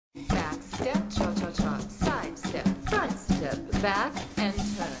step, cha-cha-cha, side step, front step, back and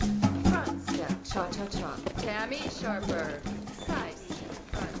turn. Front step, cha-cha-cha, Tammy Sharper, side step,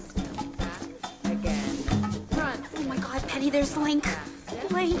 front step, back again. Front step, oh my God, Penny, there's Link.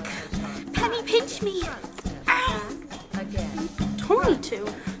 Link. Penny, pinch me. Again. Told me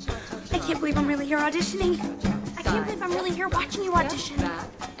to. I can't believe I'm really here auditioning. I can't believe I'm really here watching you audition. Back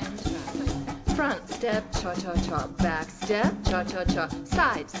and turn. Front step, cha-cha-cha, back step, cha-cha-cha,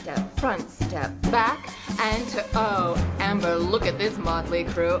 side step, front step, back and turn. Oh, Amber, look at this motley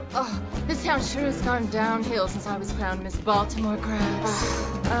crew. Oh, this town sure has gone downhill since I was crowned Miss Baltimore Crabs.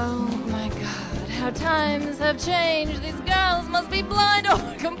 Oh my God, how times have changed. These girls must be blind or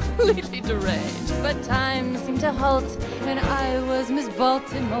completely deranged. But time seemed to halt when I was Miss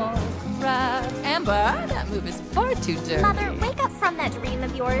Baltimore Crabs. Amber, that move is far too dirty. Mother, wake up from that dream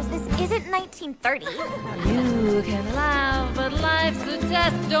of yours. This isn't 1930. You can laugh, but life's a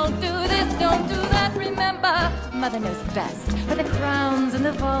test. Don't do this, don't do that. Remember, Mother knows best. For the crowns in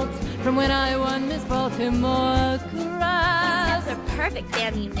the vault from when I won Miss Baltimore Crabs. That's a perfect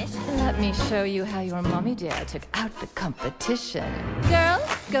ammunition. Let me show you how your mommy dear took out the competition. Girls,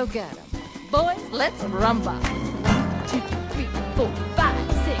 go get 'em. Boys, let's rumba. 1, 2, 3, 4,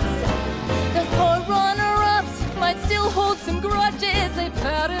 5, 6, 7. Those poor runner-ups might still hold some grudges. They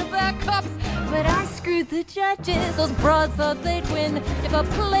patted their cups, but I screwed the judges. Those broads thought they'd win if I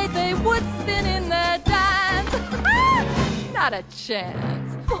played, they would spin in their dance. Not a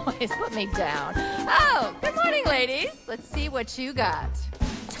chance. Boys, put me down. Oh, good morning, ladies. Let's see what you got.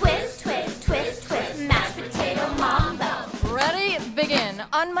 Twist, twist, twist, twist, mashed potato mambo. Ready? Begin.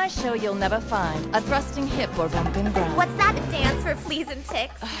 On my show, you'll never find a thrusting hip or bumping ground. What's that, a dance for fleas and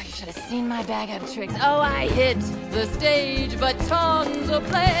ticks? Oh, you should have seen my bag of tricks. Oh, I hit the stage, but tons of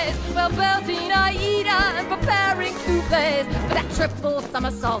plays. Well, belting Aida and preparing souffles. But that triple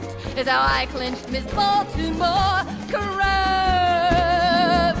somersault is how I clinched Miss Baltimore Crabs.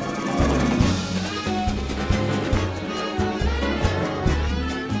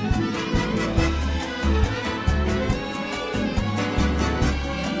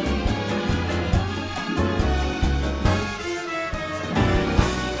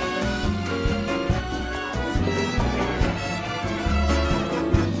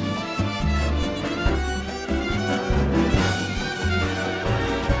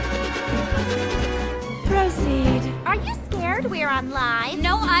 Proceed. Are you scared we're on live?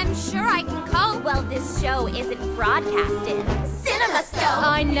 No, I'm sure I can call. Well, this show isn't broadcasted. Cinema Scope!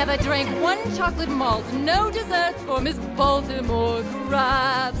 I never drank one chocolate malt, no desserts for Miss Baltimore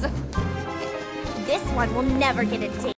Crabs. This one will never get a date.